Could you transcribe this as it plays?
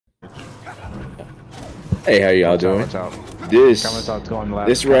Hey, how y'all doing?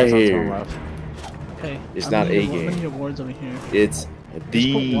 This right here is not a game. It's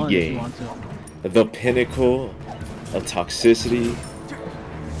the game. The pinnacle of toxicity,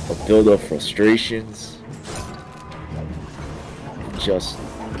 of build-up frustrations. Just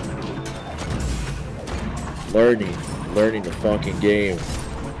learning the fucking game.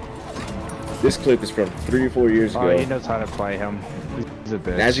 This clip is from 3 or 4 years ago. Oh, he knows how to play him. He's a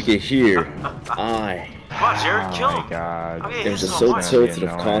bitch. And as you can hear, Come on, Jared, kill him. God. Okay, I'm just so tilted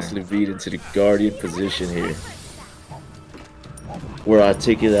of constantly being into the guardian position here, where I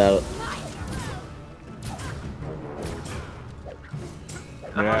take it out.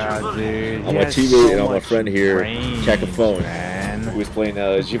 Yeah, dude. On my teammate and on my friend here, check a phone, who is playing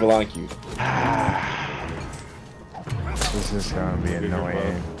Givalancu. This is gonna be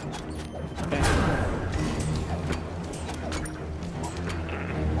annoying.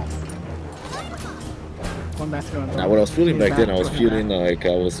 Now, what I was feeling back then, I was feeling like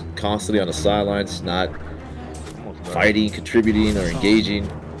I was constantly on the sidelines, not fighting, contributing, or engaging.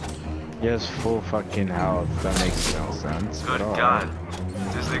 He has full fucking health. That makes no sense. Good God.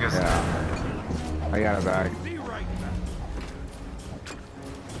 This nigga's... Yeah. I got it back.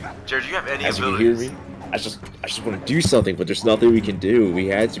 Jared, do you have any As you can abilities? hear me, I just want to do something, but there's nothing we can do. We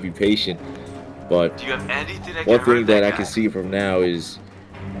had to be patient. But do you have anything that one can thing hurt that that I can guy? see from now is,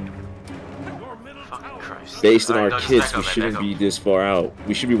 Fucking Christ. based on Alright, our no, kits, just we back up, shouldn't back be this far out.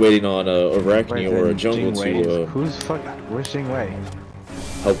 We should be waiting on a Arachne or a jungle to Who's where's Jing Wei?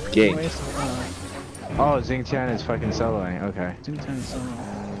 help gank. Oh, Xingtian is fucking soloing. Okay.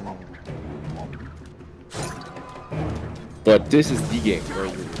 But this is the game.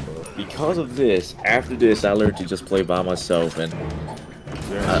 Because of this, after this, I learned to just play by myself, and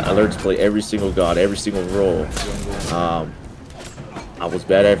I learned to play every single god, every single role. I was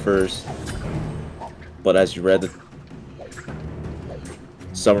bad at first, but as you read the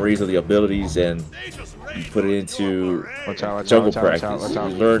summaries of the abilities and you put it into jungle practice, you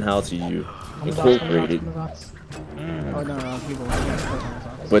learn how to incorporate it.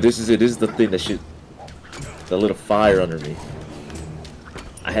 But this is it. This is the thing that lit a fire under me.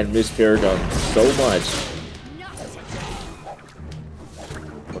 I had missed Paragon so much,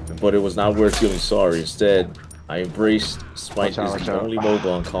 but it was not worth feeling sorry. Instead, I embraced Smite as the only MOBA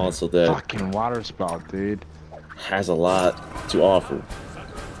on console that fucking water spout, dude. has a lot to offer.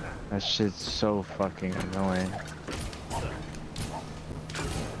 That shit's so fucking annoying.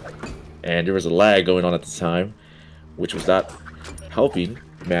 And there was a lag going on at the time, which was not helping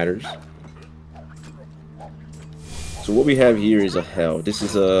matters. So what we have here is a Hell. This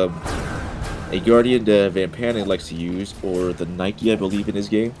is a Guardian that Van Panen likes to use, or the Nike, I believe, in his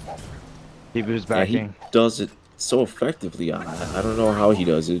game. He was And backing. he does it so effectively. I don't know how he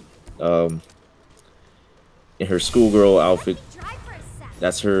does it. In her schoolgirl outfit,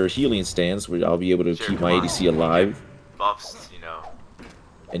 that's her healing stance, where I'll be able to keep my ADC alive. Buffs, you know.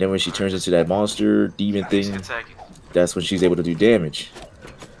 And then when she turns into that monster demon thing, that's when she's able to do damage.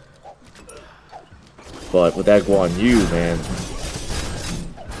 But with that Guan Yu, man,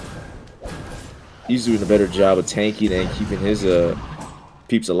 he's doing a better job of tanking and keeping his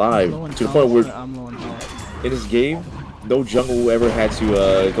peeps alive, to the point where in this game, no jungle ever had to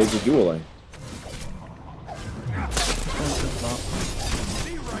go to dual lane.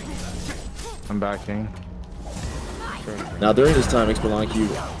 I'm backing. Now during this time, Xbalanq,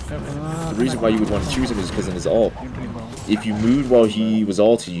 the reason why you would want to choose him is because in his ult. If you moved while he was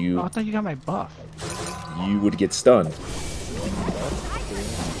ulting you, oh, I thought you got my buff. You would get stunned.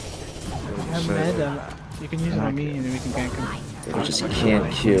 You can use it on me and then we can gank him. You just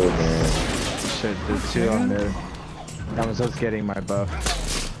can't kill, man. Shit, there's two on there. I was just getting my buff.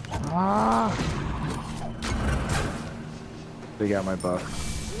 Ah! They got my buff.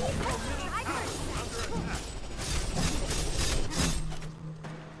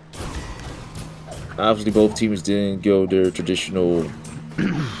 Obviously, both teams didn't go their traditional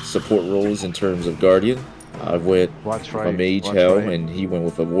support roles in terms of Guardian. I went with a Mage Hell, and he went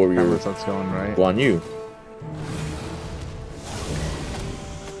with a Warrior Guan Yu.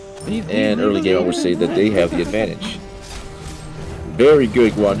 And early game, I would say that they have the advantage. Very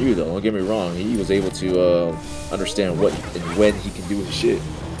good Guan Yu, though. Don't get me wrong. He was able to understand what and when he can do his shit.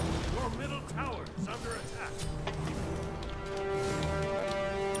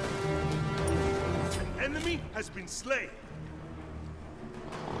 Has been slain.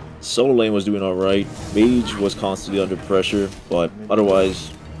 Solo lane was doing alright. Mage was constantly under pressure, but otherwise,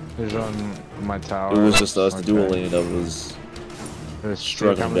 He's on my tower. it was just us, the dual lane, that was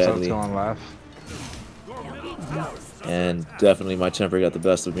struggling badly. On left. and definitely my temper got the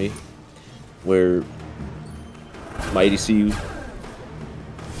best of me, where my ADC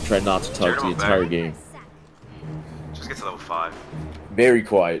tried not to talk the entire game. Just get to level 5. Very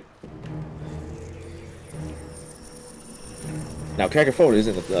quiet. Now, Kakafone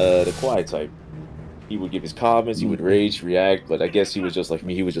isn't the quiet type. He would give his comments, he would rage, react, but I guess he was just like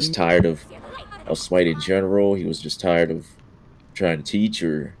me. He was just tired of Smite in general. He was just tired of trying to teach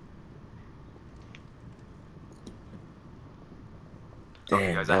or...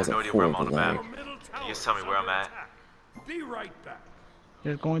 Damn, guys, that was I a have no idea where I'm on horrible the lag. map. Can you just tell me where I'm at? Be right back.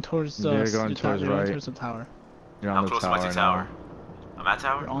 You're going towards the. You're going towards right. Towards the tower. You're I'm on the close to my tower tower. now. I'm at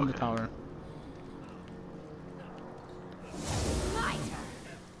tower? You're on the tower.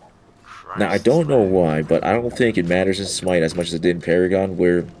 Christ. Now, I don't know why, but I don't think it matters in Smite as much as it did in Paragon,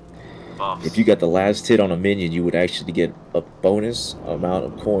 where Buffs. if you got the last hit on a minion, you would actually get a bonus amount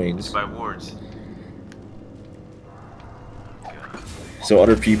of coins. By wards. So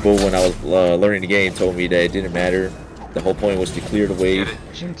other people, when I was learning the game, told me that it didn't matter. The whole point was to clear the wave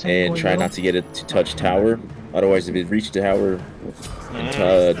and try not to get it to touch tower. Otherwise, if it reached the tower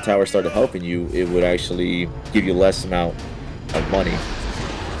and the tower started helping you, it would actually give you less amount of money.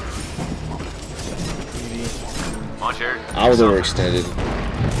 I was overextended,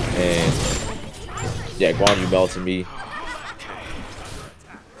 and yeah, Guan Yu melted me.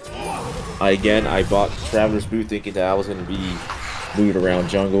 I bought Traveler's Boot thinking that I was going to be moved around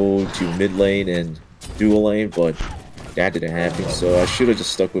jungle to mid lane and dual lane, but that didn't happen, so I should have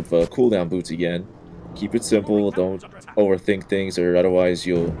just stuck with cooldown boots again. Keep it simple, don't overthink things, or otherwise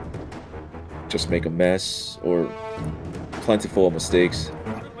you'll just make a mess or plentiful of mistakes.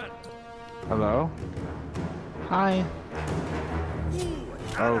 Hello? Hi.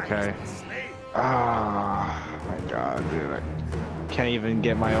 Okay. Ah, my god, dude. I can't even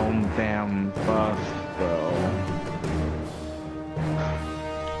get my own damn buff, bro.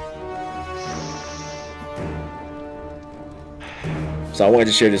 So I wanted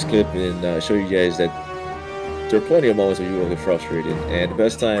to share this clip and show you guys that there are plenty of moments where you will get frustrated, and the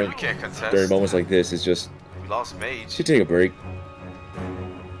best time during moments like this is just to take a break.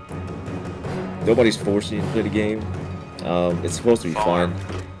 Nobody's forcing you to play the game. It's supposed to be fun.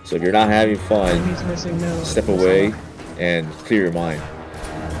 So if you're not having fun, step away and clear your mind.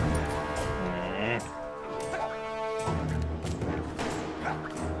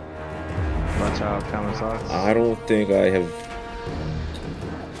 Watch out, counter socks. I don't think I have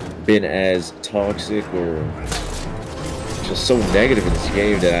been as toxic or just so negative in this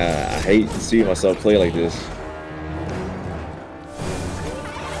game that I hate seeing myself play like this.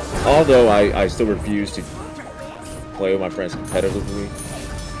 Although I still refuse to play with my friends competitively.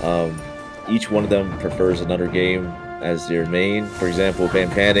 Each one of them prefers another game as their main. For example,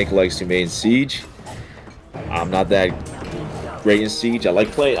 Panic likes to main Siege. I'm not that great in Siege. I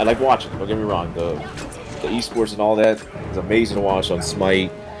like watching, don't get me wrong. The esports and all that is amazing to watch on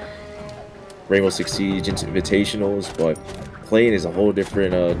Smite, Rainbow Six Siege, Invitationals, but playing is a whole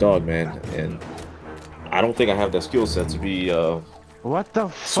different dog, man. And I don't think I have the skill set to be what the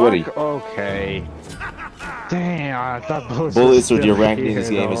fuck? Sweaty. Okay. Damn, I thought bullets or the arachne in this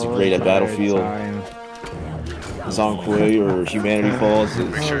game is great at Battlefield. Zonkwe or Humanity Falls is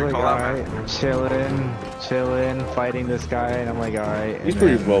chilling, fighting this guy, and I'm like, alright. He's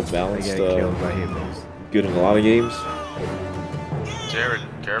pretty well balanced. Good in a lot of games. Jared,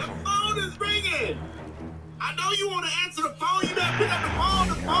 careful. The phone is ringing. I know you want to answer the phone. You better pick up the phone.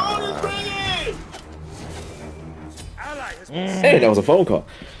 The phone is ringing. Hey, that was a phone call.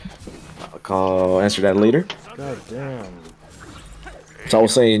 I'll answer that later. God damn. So I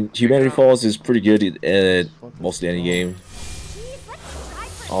was saying, Humanity Falls is pretty good at mostly any game.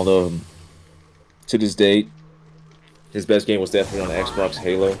 Although, to this date, his best game was definitely on the Xbox,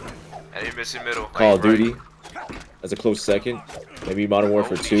 Halo. And you're missing middle. Call of Duty as a close second. Maybe Modern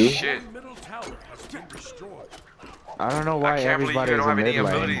Warfare 2. Shit. I don't know why everybody's in mid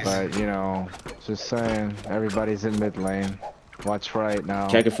lane, but you know, just saying, everybody's in mid lane. Watch right now.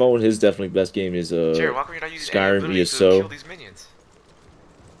 Kakafone, his definitely best game is Skyrim, ESO.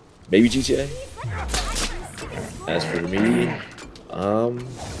 Maybe GTA. As for me,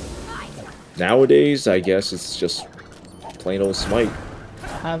 nowadays I guess it's just plain old Smite.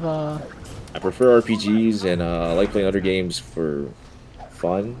 I prefer RPGs, and I like playing other games for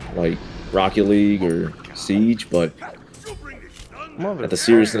fun, like Rocket League or Siege, but at the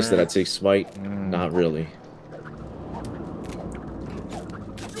seriousness that I take Smite, not really.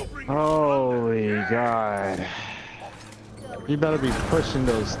 Holy God. You better be pushing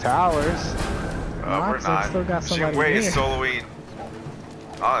those towers. We're not. Still got somebody Wait, here. it's soloing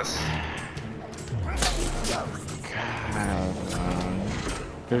us.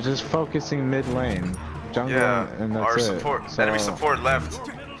 They're just focusing mid lane. Jungle and that's our it. support, So, enemy support left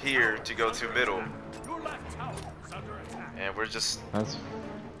here to go to middle. And we're just... That's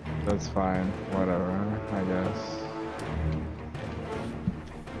fine. Whatever, I guess.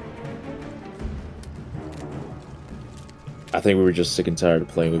 I think we were just sick and tired of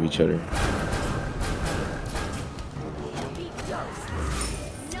playing with each other.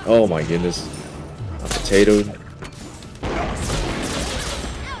 Oh my goodness. A potato. Oh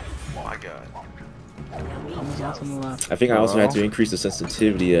my god. Almost out on the left. I think I also had to increase the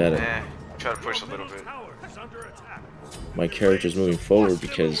sensitivity at it. Try to push a little bit. My character's moving forward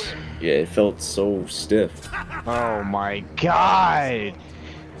because, yeah, it felt so stiff. Oh my god!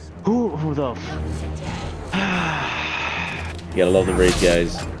 Who the You gotta love the raid,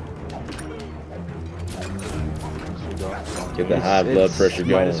 guys. Get the high blood pressure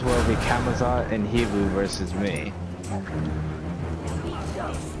going. Might as well be Kamazat and Hibu versus me.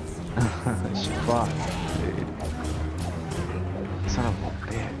 Fuck, dude. Son of a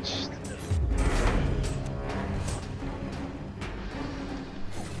bitch.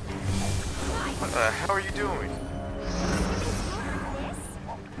 What the hell are you doing?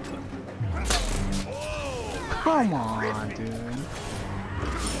 Come on, dude.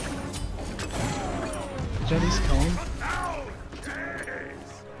 Jenny's coming.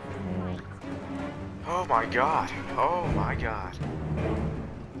 Oh my god. Oh my god.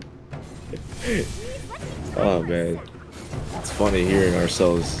 Oh man. It's funny hearing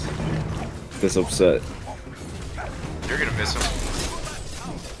ourselves this upset. You're gonna miss him.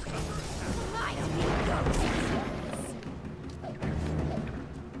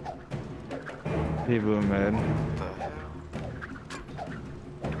 Hibu mid.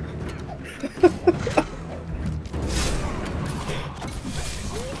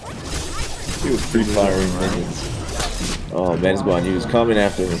 He was pre-firing minions. Oh man, it's going. He was coming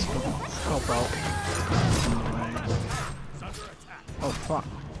after me. Help out. Oh fuck.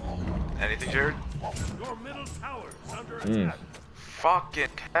 Anything, Jared? Mm. Fucking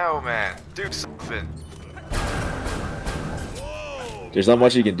hell, man. Do something. There's not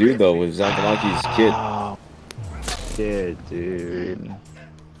much you can do though with Zanthalaki's kid. Yeah, dude.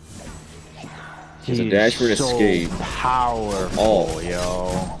 There's a dash for an escape. Powerful,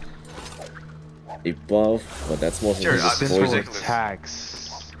 yo. A buff, but that's mostly Jared, just this is poison. ridiculous.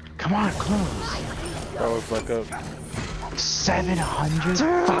 Attacks. Come on, close. Oh, back up.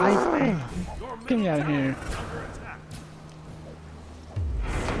 705. Get me out of here.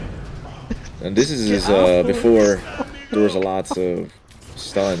 And this is before there was a lots of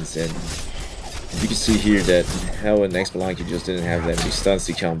stuns, and you can see here that Hell and Xbalanque just didn't have that many stuns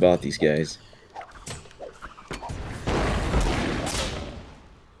to combat these guys.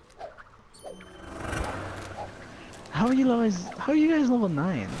 How are you guys level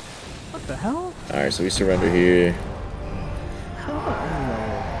 9? What the hell? Alright, so we surrender here. How are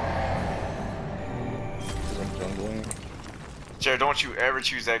I'm jungling. Jared, don't you ever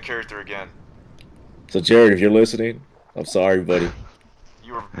choose that character again. So Jared, if you're listening, I'm sorry, buddy.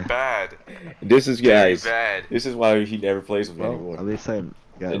 You were bad. This is Very guys. bad. This is why he never plays with me anymore. At least I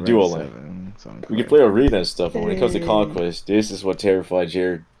got And red duo 7, so I'm We can clear. play arena and stuff, but when it comes to Conquest, this is what terrified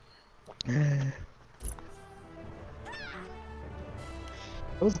Jared.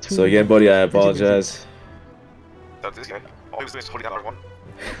 So again, buddy, I apologize. That's this guy. All he was doing is holding down R1.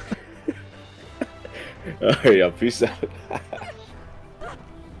 Alright, yeah, peace out.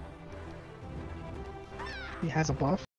 He has a buff.